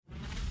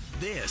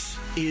This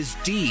is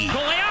D.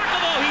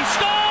 Koliakovo, he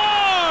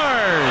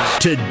scores!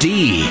 To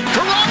D.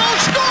 Toronto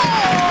scores!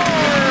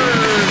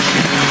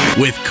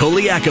 With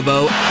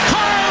Koliakovo.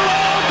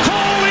 Carlo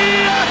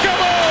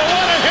Koliakovo!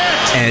 What a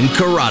hit! And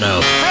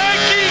Corrado.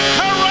 Frankie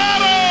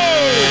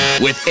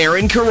Corrado! With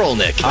Aaron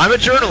Karolnik. I'm a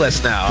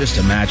journalist now. Just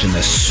imagine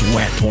the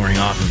sweat pouring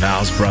off of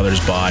Al's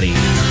brother's body.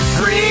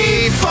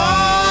 Free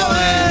falling!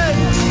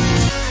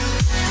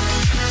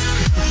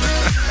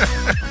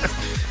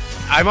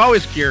 I'm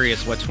always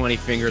curious what 20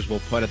 Fingers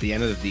will put at the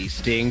end of the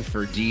sting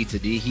for D to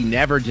D. He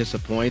never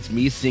disappoints.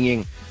 Me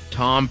singing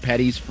Tom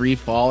Petty's Free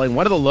Falling,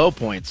 one of the low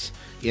points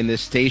in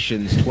this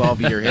station's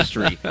 12-year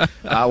history.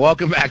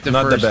 Welcome back to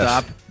First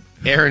Up.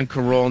 Aaron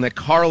Karolnik,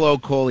 Carlo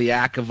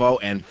Koliakovo,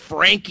 and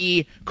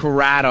Frankie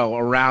Corrado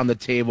around the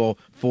table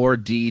for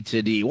D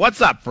to D.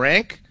 What's up,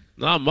 Frank?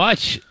 Not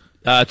much.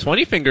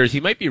 20 Fingers, he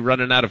might be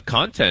running out of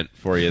content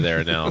for you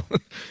there now.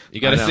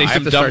 You got to say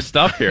some dumb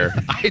stuff here.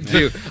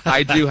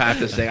 I do have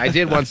to say. I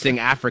did once sing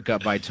Africa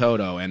by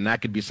Toto, and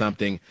that could be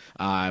something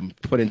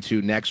put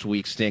into next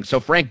week's sting. So,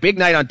 Frank, big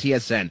night on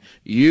TSN.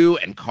 You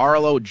and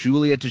Carlo,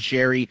 Julia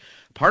Teixeira,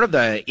 part of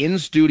the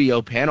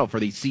in-studio panel for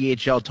the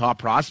CHL Top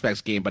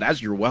Prospects game. But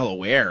as you're well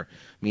aware,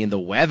 I mean, the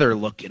weather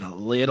looking a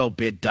little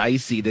bit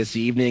dicey this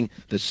evening.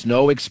 The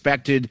snow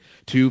expected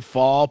to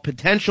fall.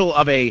 Potential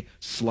of a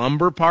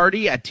slumber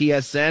party at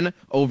TSN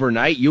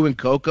overnight. You and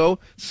Coco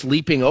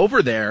sleeping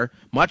over there,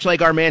 much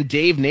like our man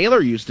Dave Naylor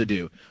used to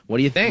do. What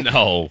do you think?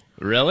 No,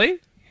 really?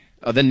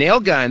 The Nail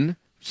Gun.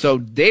 So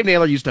Dave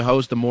Naylor used to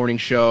host the morning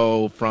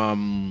show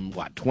from,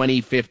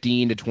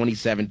 2015 to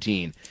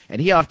 2017. And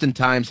he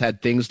oftentimes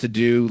had things to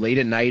do late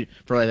at night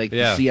for the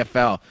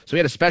CFL. So he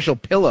had a special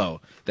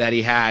pillow that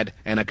he had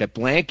and like a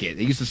blanket.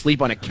 He used to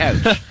sleep on a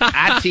couch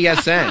at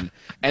TSN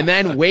and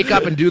then wake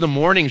up and do the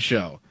morning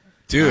show.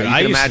 Dude, you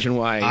can imagine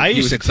why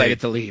he was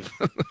excited to leave.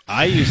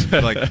 I used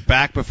to,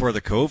 back before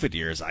the COVID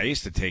years, I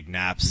used to take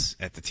naps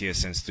at the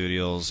TSN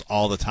studios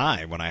all the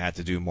time when I had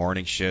to do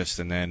morning shifts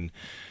and then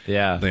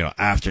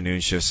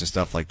afternoon shifts and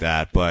stuff like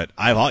that. But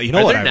there's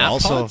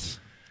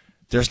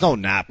no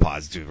nap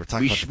pods, dude. We're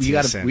talking about the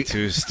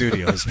TSN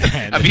studios,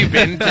 man. Have you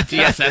been to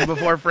TSN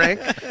before, Frank?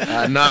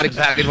 Not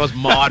exactly the most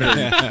modern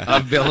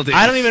of buildings.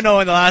 I don't even know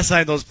when the last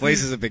time those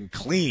places have been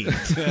cleaned.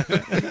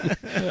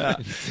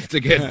 It's a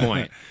good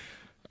point.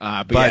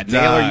 But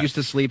Naylor used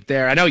to sleep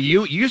there. I know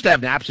you used to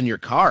have naps in your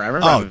car. I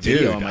remember having a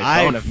video on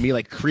my phone of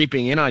me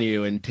creeping in on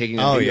you and taking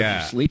a video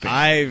of you sleeping.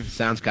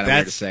 Sounds kind of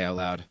weird to say out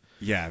loud.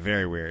 Yeah,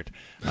 very weird.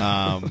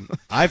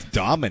 I've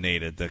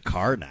dominated the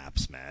car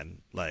naps, man.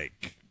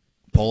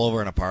 Pull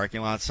over in a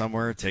parking lot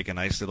somewhere, take a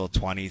nice little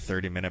 20,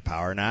 30-minute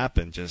power nap,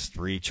 and just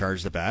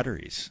recharge the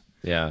batteries.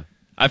 Yeah.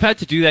 I've had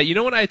to do that. You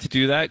know when I had to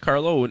do that,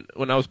 Carlo?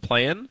 When I was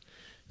playing,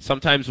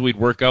 sometimes we'd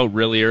work out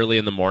really early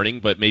in the morning,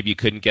 but maybe you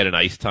couldn't get an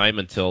ice time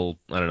until,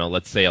 I don't know,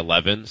 let's say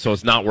 11. So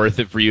it's not worth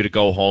it for you to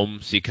go home.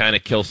 So you kind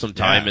of kill some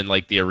time in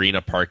the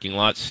arena parking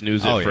lot,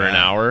 snooze it for an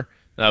hour.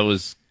 That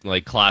was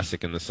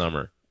classic in the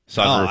summer.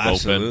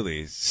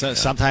 Absolutely.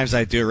 Sometimes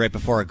I do it right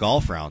before a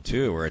golf round,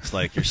 too, where it's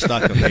you're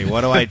stuck. Okay,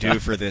 what do I do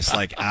for this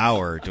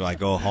hour? Do I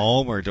go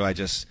home or do I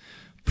just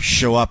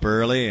show up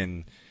early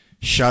and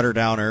shut her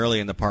down early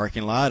in the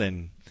parking lot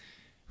and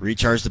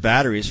recharge the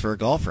batteries for a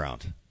golf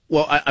round?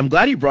 Well, I'm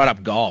glad you brought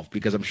up golf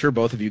because I'm sure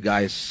both of you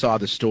guys saw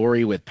the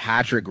story with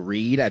Patrick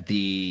Reed at the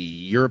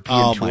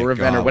European Tour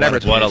event or whatever.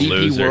 What a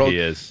loser he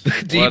is.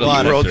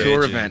 DP World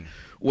Tour event.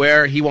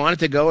 Where he wanted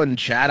to go and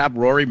chat up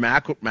Rory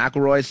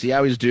McIlroy, see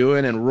how he's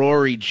doing, and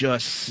Rory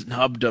just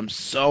snubbed him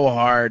so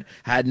hard,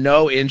 had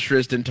no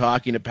interest in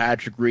talking to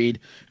Patrick Reed,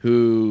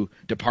 who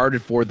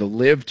departed for the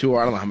LIV Tour.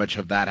 I don't know how much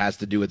of that has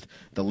to do with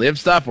the LIV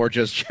stuff or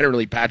just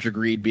generally Patrick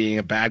Reed being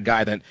a bad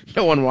guy that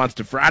no one wants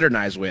to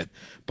fraternize with.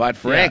 But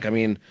Frank, I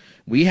mean,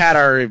 we had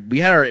our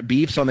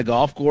beefs on the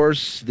golf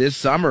course this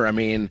summer. I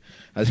mean,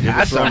 this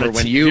past summer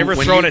when you ever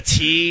thrown a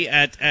tee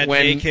at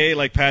AK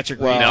like Patrick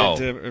Reed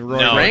did to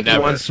Rory?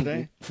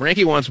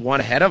 Frankie once won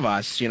ahead of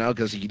us,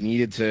 because he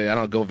needed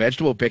to, go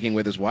vegetable picking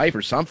with his wife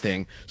or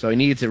something. So he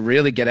needed to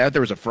really get out.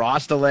 There was a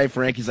frost delay.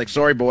 Frankie's like,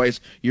 sorry, boys,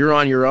 you're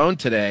on your own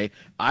today.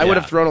 I would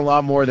have thrown a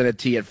lot more than a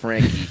tee at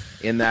Frankie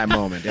in that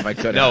moment if I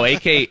could. No,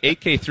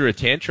 AK threw a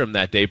tantrum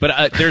that day.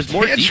 But there's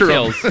more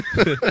details.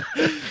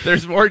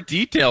 There's more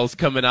details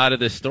coming out of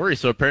this story.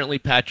 So apparently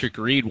Patrick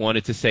Reed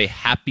wanted to say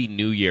Happy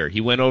New Year. He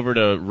went over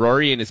to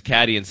Rory and his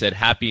caddy and said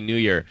Happy New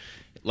Year.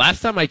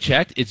 Last time I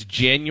checked, it's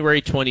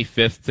January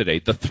 25th today.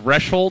 The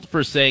threshold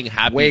for saying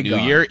Happy New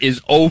Year is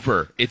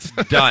over. It's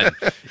done.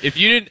 If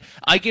you didn't,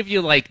 I give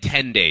you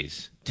 10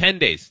 days. 10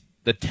 days.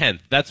 The 10th.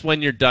 That's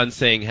when you're done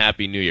saying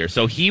Happy New Year.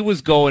 So he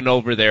was going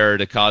over there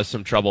to cause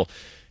some trouble.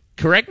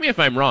 Correct me if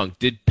I'm wrong.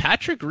 Did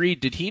Patrick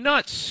Reed, did he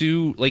not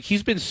sue?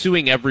 He's been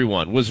suing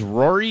everyone. Was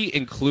Rory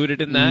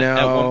included in that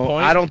at one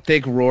point? I don't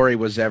think Rory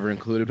was ever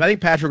included. But I think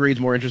Patrick Reed's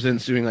more interested in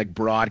suing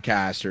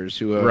broadcasters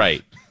who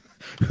have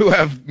who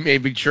have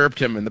maybe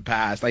chirped him in the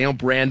past. I know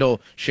Brandel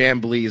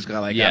Chambly's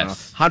got like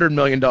Yes. a $100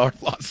 million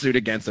lawsuit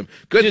against him.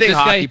 Good Dude, thing this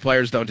hockey guy-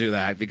 players don't do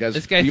that because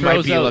this guy you might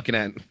throws be out- looking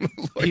at.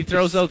 He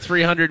throws out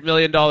 $300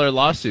 million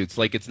lawsuits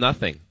like it's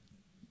nothing.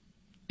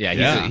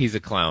 Yeah, he's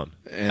a clown.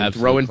 and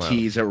Absolute throwing clown.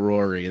 tees at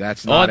Rory.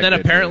 That's not. Oh, and a then good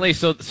apparently,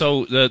 move.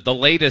 so the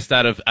latest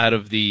out of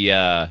the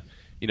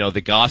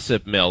the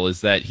gossip mill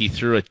is that he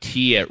threw a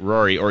tee at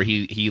Rory, or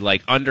he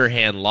like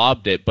underhand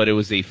lobbed it, but it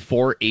was a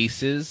 4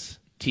 Aces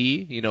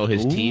tee. You know,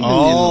 his team.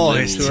 Oh, in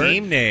the his tour.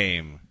 team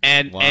name.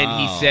 And Wow.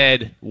 he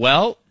said,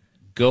 "Well,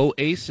 go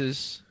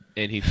Aces,"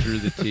 and he threw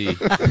the tee.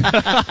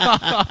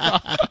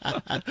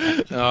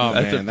 Oh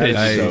That's man, a that is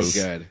pigeon.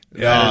 so good. Yeah,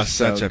 That is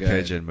such so a good.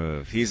 pigeon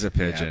move. He's a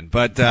pigeon. Yeah.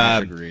 But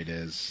Patrick Reed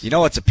is. you know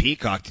what's a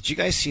peacock? Did you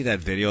guys see that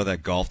video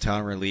that Golf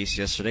Town released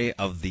yesterday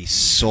of the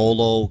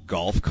solo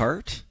golf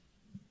cart?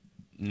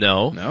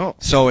 No. No.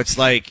 So it's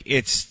like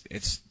it's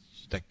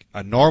like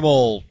a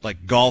normal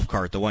like golf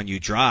cart, the one you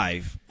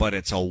drive, but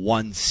it's a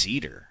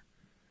 1-seater.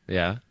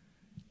 Yeah.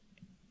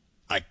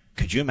 Like,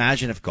 could you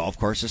imagine if golf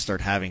courses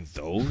start having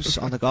those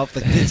on the golf?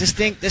 Like,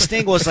 this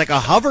thing was like a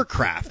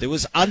hovercraft. It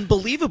was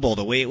unbelievable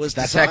the way it was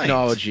That designed.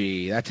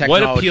 technology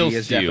What is appeals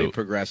to definitely you?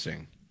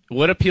 progressing.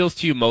 What appeals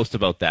to you most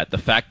about that? The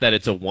fact that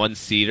it's a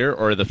 1-seater,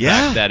 or the Yeah.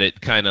 fact that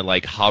it kind of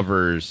like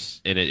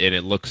hovers and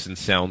it looks and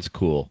sounds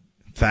cool?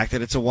 The fact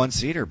that it's a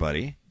 1-seater,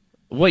 buddy.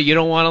 What, you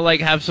don't want to like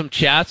have some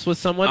chats with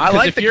someone? I 'Cause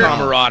like if the you're-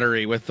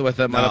 camaraderie with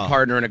a No.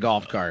 partner in a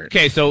golf cart.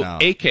 Okay, so No.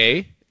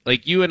 AK,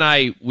 like you and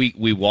I, we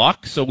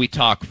walk, so we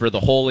talk for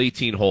the whole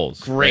 18 holes.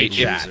 Great right?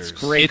 chats, Losers.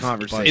 great It's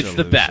conversation. Bunch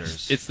the of best.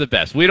 losers. It's the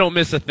best. We don't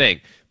miss a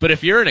thing. But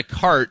if you're in a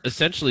cart,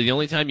 essentially the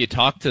only time you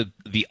talk to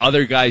the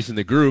other guys in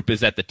the group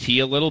is at the tee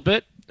a little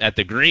bit, at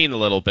the green a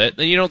little bit,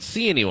 then you don't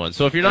see anyone.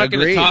 So if you're not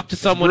going to Agreed. talk to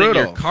It's someone in your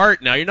brutal.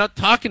 cart now, you're not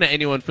talking to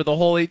anyone for the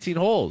whole 18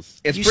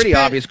 holes. It's You pretty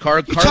spend- obvious. you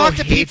Carlo talk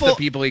to hates the people-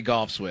 people he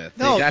golfs with.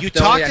 No, That's you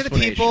the only talk to the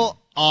explanation.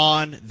 people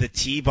on the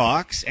tee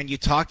box, and you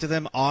talk to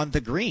them on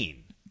the green.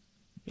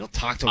 You don't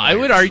talk to them. I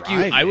while would you're argue.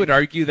 driving. I would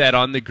argue that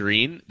on the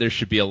green there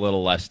should be a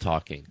little less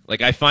talking.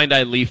 Like I find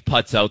I leave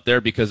putts out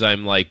there because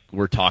I'm like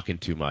we're talking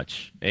too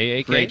much. Hey,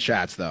 AK? Great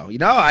chats, though.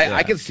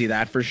 I can see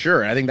that for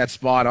sure. I think that's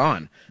spot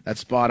on. That's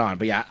spot on.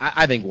 But yeah,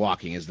 I think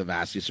walking is the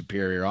vastly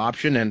superior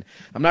option, and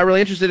I'm not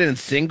really interested in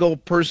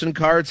single-person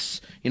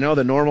carts. The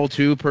normal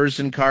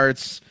 2-person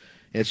carts.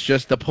 It's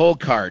just the pull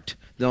cart.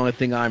 The only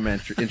thing I'm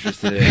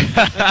interested in.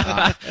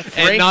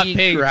 and not Frankie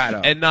paying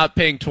Corrado. and not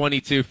paying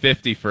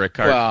 $22.50 for a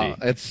cart Well,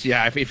 fee. it's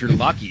if you're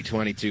lucky,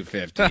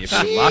 $22.50. If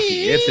you're lucky,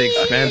 it's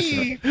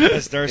expensive.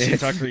 As Darcy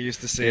Tucker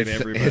used to say to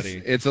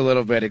everybody. It's a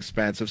little bit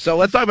expensive. So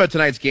let's talk about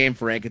tonight's game,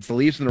 Frank. It's the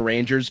Leafs and the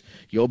Rangers.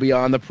 You'll be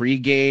on the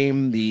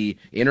pregame, the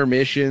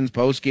intermissions,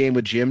 postgame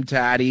with Jim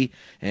Taddy,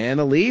 and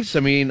the Leafs. I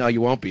mean,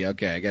 you won't be.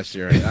 Okay, I guess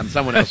you're right.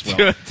 Someone else will.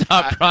 Two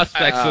top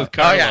prospects with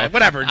Carlo. Oh, yeah,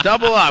 whatever.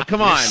 Double up.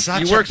 Come on.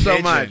 Such You work a so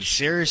pigeon. much.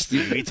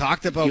 Seriously, we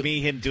talked about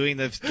him doing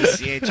the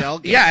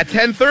CHL game. Yeah, at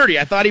 10:30.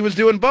 I thought he was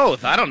doing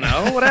both. I don't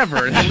know.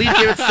 Whatever. The Leafs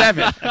gave it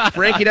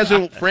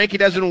 7. Frankie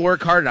doesn't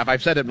work hard enough.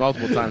 I've said it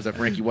multiple times that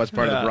Frankie was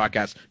part of the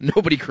broadcast.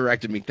 Nobody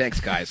corrected me. Thanks,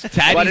 guys. But in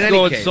Taddy's any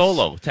going case,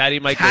 solo. Taddy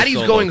might Taddy's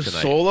go solo going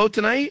tonight. solo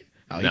tonight.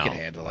 Oh, he No. can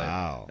handle it.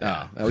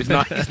 Wow. Oh, he's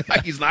not.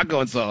 He's not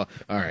going solo.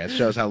 All right, that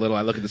shows how little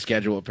I look at the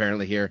schedule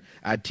apparently here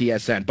at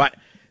TSN. But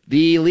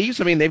the Leafs,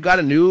 I mean, they've got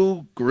a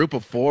new group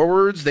of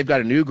forwards. They've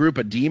got a new group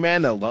of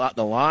D-men. The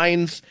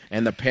lines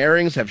and the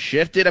pairings have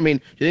shifted. I mean,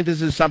 do you think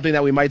this is something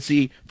that we might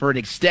see for an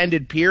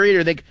extended period,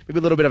 or think maybe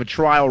a little bit of a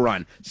trial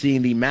run,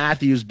 seeing the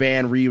Matthews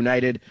band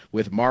reunited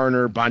with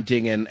Marner,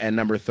 Bunting, and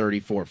number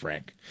 34,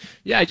 Frank?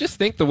 Yeah, I just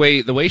think the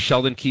way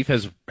Sheldon Keefe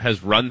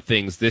has run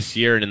things this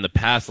year and in the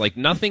past, like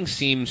nothing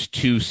seems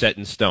too set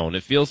in stone.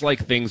 It feels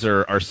like things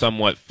are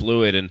somewhat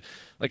fluid. And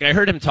like I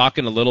heard him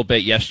talking a little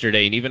bit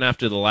yesterday, and even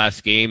after the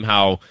last game,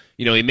 how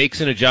he makes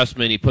an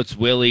adjustment, he puts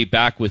Willie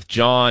back with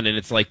John, and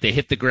it's like they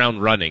hit the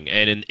ground running.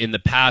 And in the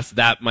past,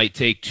 that might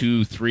take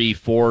 2, 3,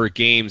 4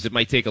 games. It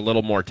might take a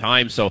little more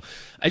time. So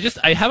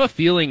I have a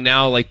feeling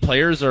now like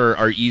players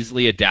are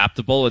easily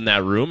adaptable in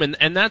that room,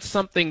 and that's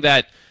something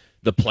that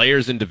the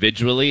players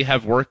individually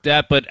have worked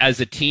at, but as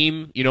a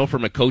team,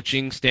 from a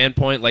coaching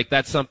standpoint, like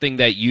that's something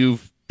that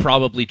you've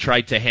probably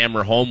tried to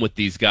hammer home with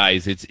these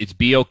guys. It's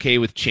be okay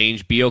with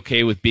change, be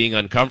okay with being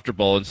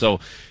uncomfortable. And so,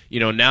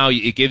 now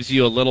it gives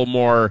you a little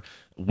more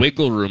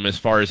wiggle room as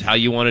far as how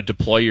you want to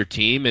deploy your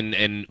team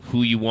and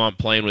who you want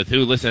playing with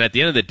who. Listen, at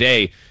the end of the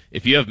day,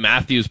 if you have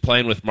Matthews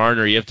playing with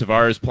Marner, you have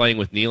Tavares playing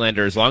with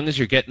Nylander, as long as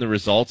you're getting the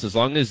results, as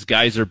long as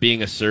guys are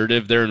being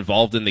assertive, they're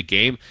involved in the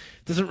game,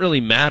 it doesn't really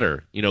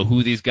matter,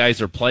 who these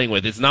guys are playing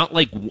with. It's not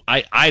like,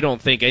 I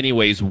don't think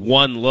anyways,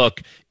 one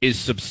look is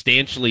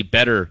substantially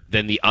better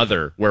than the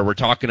other, where we're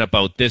talking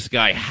about this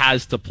guy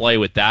has to play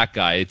with that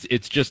guy.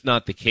 It's just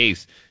not the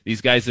case.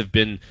 These guys have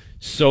been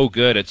so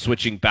good at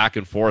switching back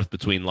and forth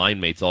between line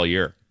mates all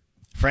year.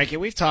 Frankie,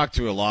 we've talked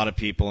to a lot of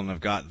people and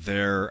have got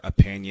their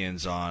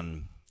opinions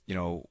on,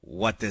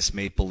 what this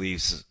Maple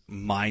Leafs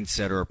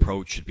mindset or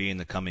approach should be in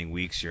the coming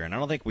weeks here. And I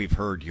don't think we've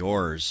heard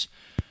yours.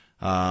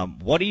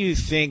 What do you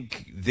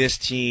think this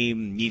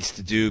team needs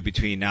to do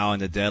between now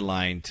and the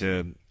deadline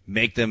to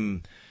make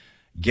them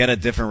get a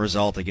different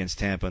result against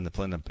Tampa in the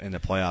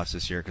playoffs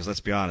this year? Because let's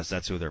be honest,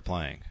 that's who they're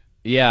playing.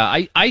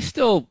 Yeah, I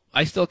still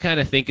kind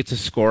of think it's a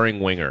scoring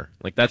winger.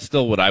 Like, that's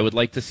still what I would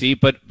like to see.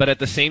 But at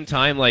the same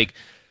time, like,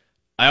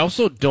 I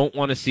also don't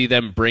want to see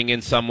them bring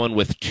in someone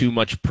with too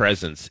much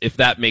presence, if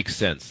that makes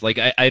sense. Like,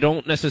 I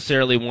don't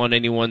necessarily want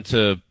anyone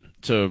to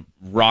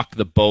rock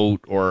the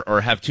boat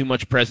or have too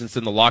much presence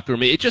in the locker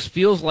room. It just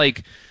feels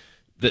like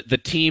the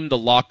team, the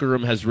locker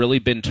room has really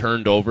been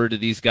turned over to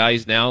these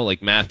guys now,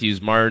 like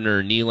Matthews,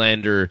 Marner,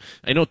 Nylander.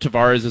 I know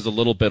Tavares is a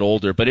little bit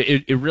older, but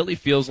it really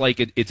feels like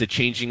it's a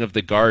changing of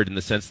the guard in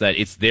the sense that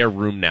it's their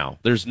room now.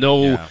 There's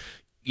no,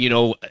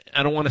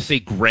 I don't want to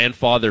say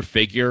grandfather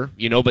figure,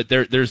 but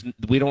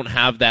we don't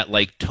have that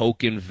like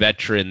token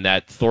veteran,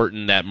 that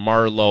Thornton, that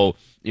Marleau.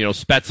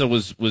 Spezza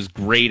was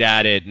great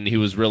at it, and he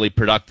was really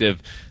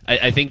productive.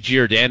 I think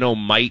Giordano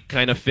might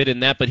kind of fit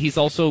in that, but he's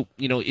also,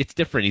 it's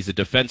different. He's a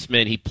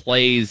defenseman. He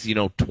plays,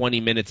 20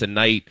 minutes a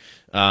night.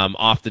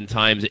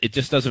 Oftentimes, it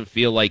just doesn't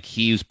feel like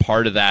he's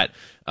part of that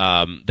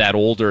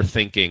older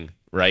thinking,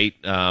 right?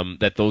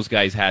 That those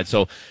guys had.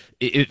 So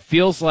it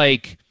feels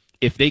like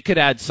if they could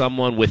add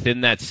someone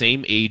within that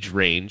same age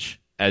range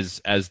as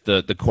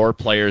the core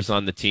players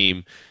on the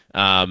team,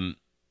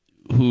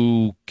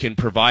 who can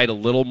provide a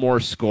little more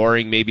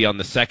scoring, maybe on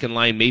the second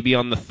line, maybe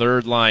on the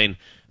third line.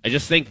 I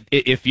just think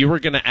if you were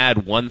going to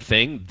add one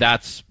thing,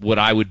 that's what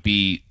I would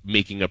be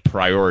making a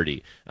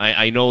priority.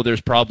 I know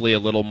there's probably a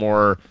little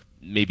more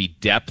maybe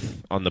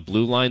depth on the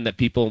blue line that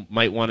people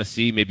might want to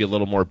see, maybe a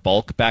little more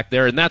bulk back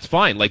there, and that's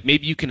fine. Like,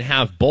 maybe you can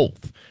have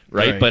both,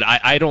 right? But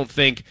I don't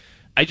think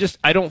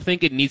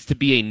it needs to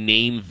be a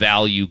name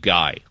value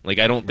guy. Like,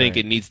 I don't think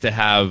it needs to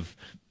have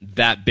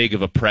that big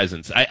of a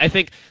presence. I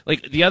think,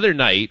 like, the other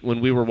night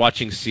when we were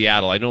watching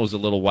Seattle, I know it was a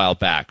little while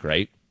back,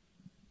 right?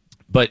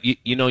 But,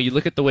 you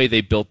look at the way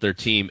they built their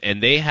team,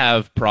 and they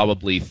have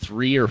probably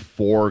 3 or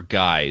 4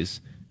 guys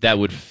that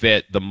would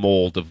fit the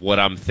mold of what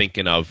I'm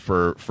thinking of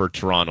for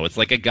Toronto. It's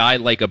like a guy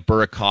like a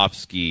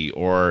Burakovsky,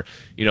 or,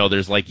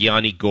 there's like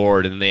Yanni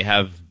Gourde, and they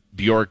have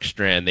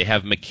Bjorkstrand, they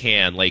have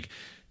McCann. Like,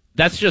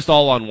 that's just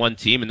all on one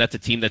team, and that's a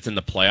team that's in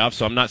the playoffs.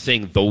 So I'm not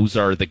saying those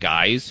are the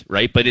guys,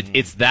 right? But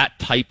it's that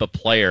type of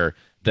player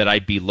that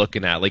I'd be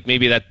looking at. Like,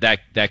 maybe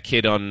that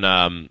kid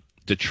on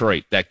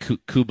Detroit, that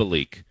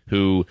Kubalik,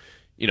 who,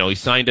 he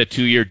signed a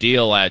 2-year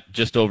deal at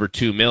just over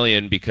 $2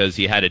 million because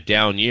he had a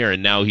down year,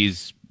 and now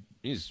he's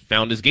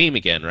found his game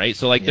again, right?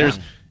 So, like,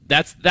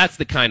 that's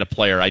the kind of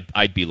player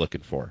I'd be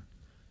looking for.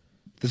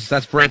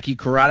 That's Frankie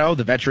Corrado,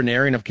 the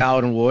veterinarian of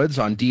Caledon Woods,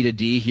 on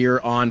D2D here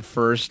on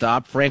First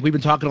Up. Frank, we've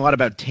been talking a lot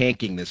about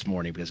tanking this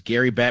morning because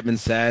Gary Bettman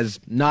says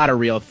not a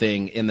real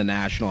thing in the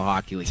National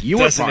Hockey League. You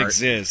doesn't were part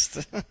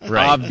exist.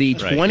 of the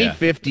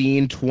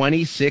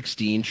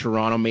 2015-2016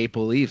 Toronto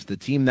Maple Leafs, the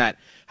team that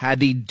had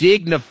the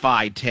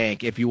dignified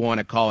tank, if you want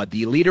to call it.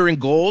 The leader in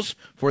goals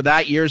for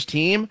that year's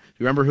team, you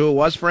remember who it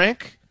was,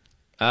 Frank?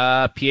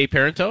 P.A.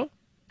 Parento?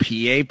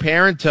 P.A.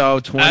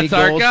 Parento, 20 That's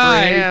our goals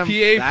guy, for him.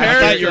 P.A. I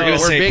thought you were going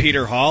to We're say big-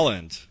 Peter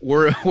Holland.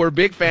 We're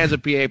big fans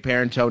of P.A.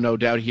 Parento, no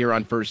doubt, here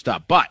on First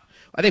Up. But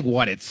I think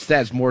what it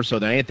says more so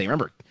than anything,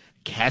 remember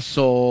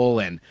Kessel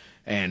and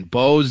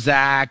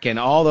Bozak and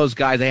all those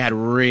guys, they had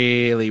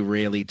really,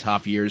 really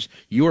tough years.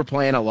 You were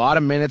playing a lot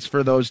of minutes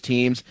for those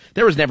teams.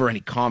 There was never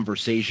any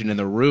conversation in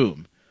the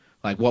room,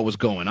 like what was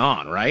going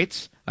on,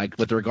 right? Like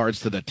with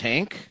regards to the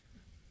tank.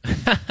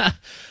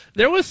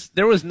 There was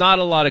not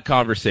a lot of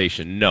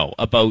conversation, no,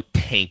 about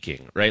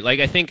tanking, right? Like,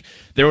 I think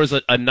there was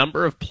a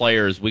number of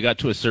players. We got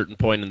to a certain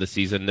point in the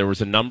season. There was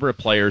a number of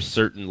players,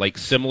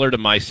 similar to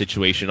my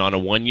situation, on a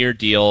 1-year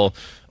deal,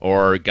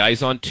 or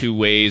guys on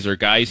 2-ways, or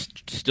guys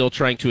still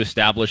trying to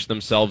establish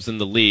themselves in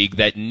the league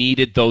that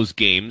needed those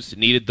games,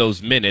 needed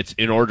those minutes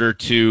in order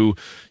to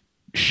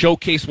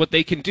showcase what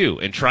they can do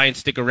and try and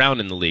stick around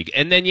in the league.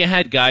 And then you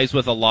had guys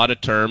with a lot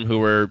of term who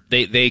were,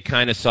 they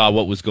kind of saw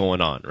what was going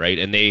on, right?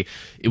 And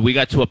we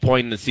got to a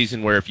point in the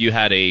season where if you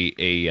had a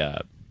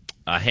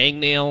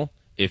hangnail,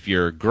 if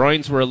your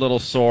groins were a little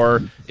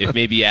sore, if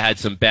maybe you had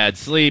some bad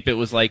sleep, it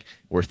was like,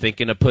 we're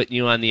thinking of putting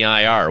you on the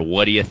IR.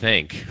 What do you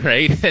think?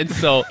 Right? And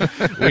so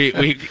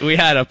we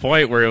had a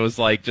point where it was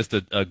like just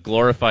a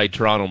glorified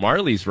Toronto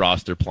Marlies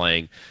roster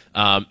playing.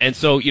 And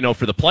so,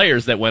 for the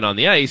players that went on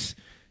the ice,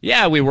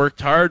 yeah, we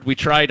worked hard. We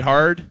tried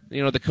hard.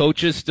 The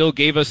coaches still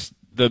gave us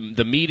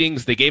the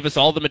meetings. They gave us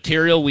all the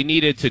material we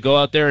needed to go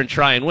out there and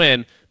try and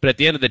win. But at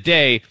the end of the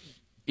day,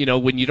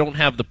 when you don't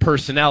have the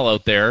personnel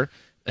out there,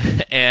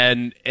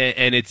 and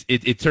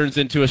it turns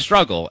into a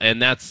struggle,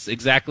 and that's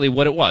exactly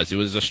what it was. It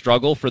was a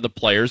struggle for the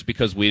players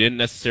because we didn't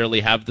necessarily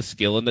have the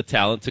skill and the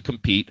talent to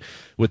compete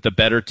with the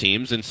better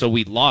teams, and so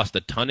we lost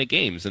a ton of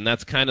games, and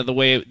that's kind of the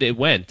way it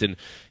went. And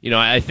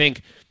I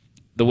think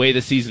the way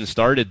the season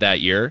started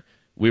that year,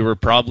 we were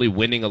probably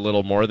winning a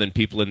little more than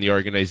people in the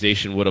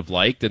organization would have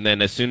liked. And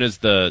then as soon as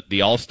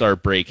the All-Star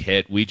break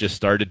hit, we just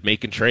started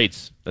making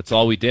trades. That's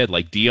all we did.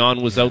 Like,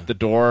 Dion was out the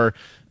door.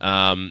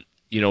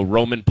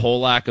 Roman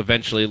Polak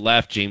eventually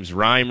left, James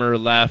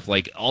Reimer left,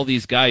 like all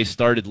these guys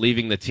started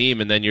leaving the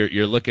team, and then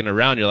you're looking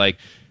around, you're like,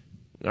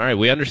 all right,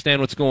 we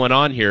understand what's going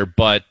on here,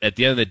 but at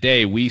the end of the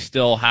day, we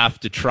still have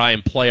to try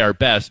and play our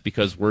best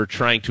because we're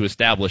trying to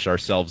establish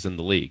ourselves in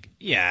the league.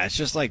 Yeah, it's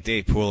just like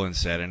Dave Poulin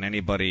said, and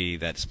anybody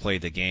that's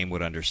played the game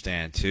would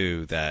understand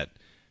too, that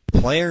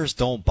players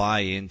don't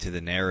buy into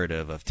the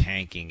narrative of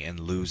tanking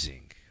and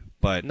losing.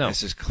 But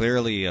This is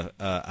clearly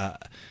a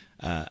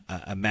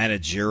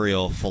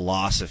managerial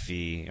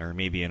philosophy, or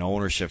maybe an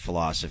ownership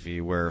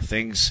philosophy, where if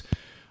things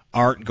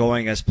aren't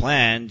going as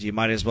planned, you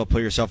might as well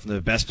put yourself in the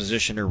best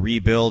position to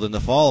rebuild in the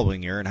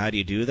following year. And how do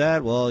you do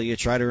that? Well, you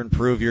try to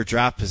improve your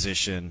draft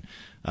position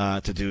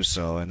to do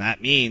so, and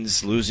that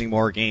means losing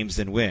more games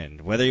than win.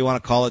 Whether you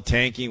want to call it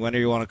tanking, whether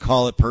you want to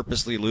call it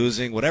purposely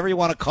losing, whatever you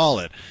want to call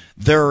it,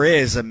 there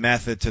is a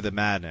method to the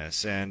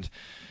madness. And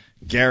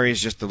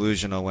Gary's just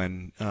delusional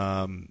when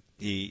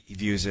he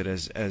views it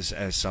as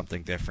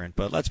something different.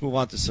 But let's move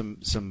on to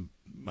some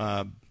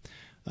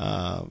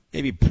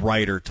maybe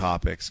brighter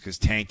topics, because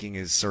tanking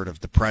is sort of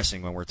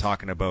depressing when we're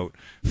talking about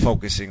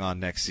focusing on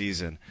next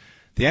season.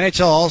 The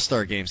NHL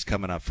All-Star Game's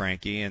coming up,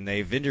 Frankie, and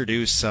they've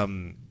introduced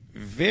some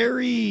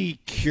very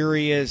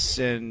curious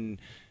and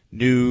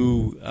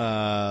new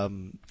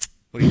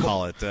what do you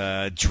call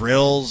it,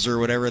 drills or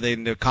whatever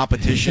the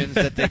competitions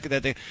that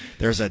they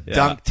there's a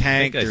dunk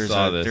tank,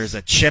 there's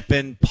a chip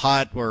in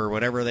putt or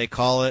whatever they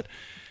call it.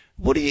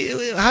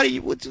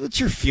 What's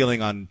your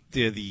feeling on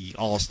the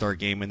All-Star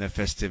Game and the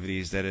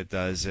festivities that it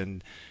does?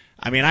 And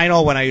I mean, I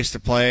know when I used to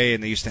play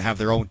and they used to have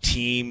their own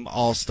team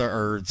All-Star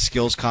or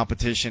skills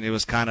competition, it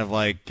was kind of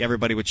like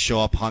everybody would show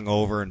up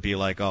hungover and be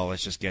like, "Oh,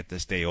 let's just get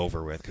this day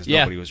over with," because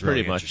nobody was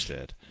really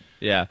interested.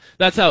 Yeah,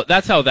 that's how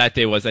that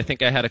day was. I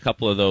think I had a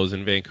couple of those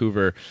in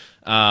Vancouver.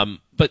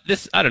 But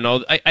this, I don't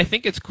know. I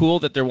think it's cool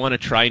that they want to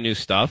try new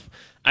stuff.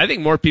 I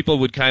think more people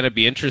would kind of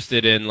be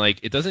interested in, like,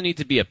 it doesn't need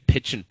to be a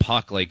pitch and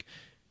puck. Like,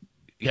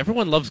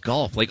 everyone loves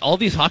golf. Like, all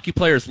these hockey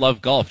players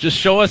love golf. Just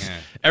show us,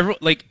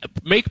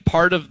 make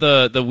part of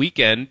the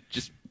weekend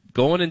just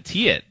go in and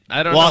tee it.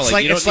 I don't know. Well,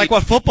 it's like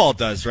what football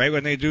does, right?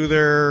 When they do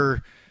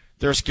their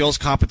skills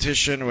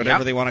competition or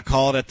whatever they want to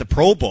call it at the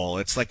Pro Bowl,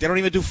 it's like they don't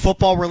even do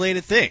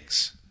football-related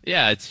things.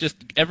 Yeah, it's just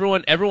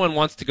everyone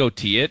wants to go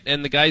tee it,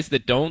 and the guys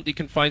that don't, you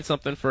can find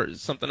something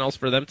else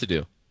for them to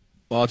do.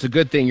 Well, it's a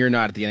good thing you're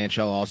not at the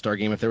NHL All-Star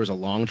Game if there was a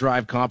long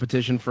drive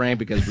competition, Frank,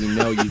 because we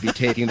know you'd be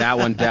taking that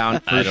one down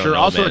for sure.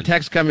 Also, a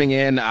text coming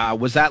in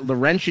was at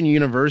Laurentian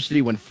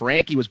University when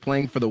Frankie was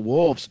playing for the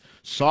Wolves.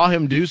 Saw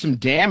him do some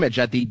damage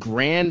at the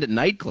Grand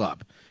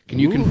nightclub. Can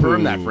you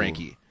confirm that,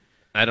 Frankie?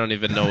 I don't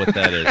even know what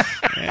that is.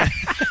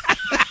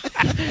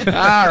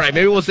 All right,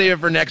 maybe we'll save it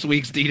for next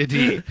week's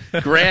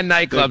D2D. Grand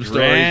nightclub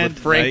stories with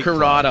Frank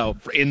Corrado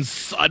in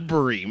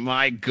Sudbury.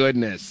 My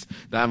goodness,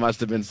 that must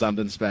have been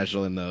something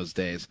special in those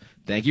days.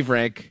 Thank you,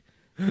 Frank.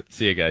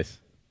 See you guys.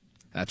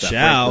 That's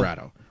Frank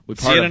Corrado.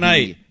 See you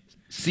tonight.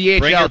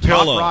 CHL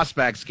Top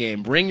Prospects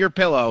game. Bring your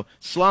pillow.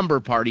 Slumber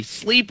party.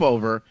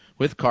 Sleepover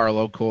with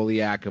Carlo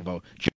Koliakovo.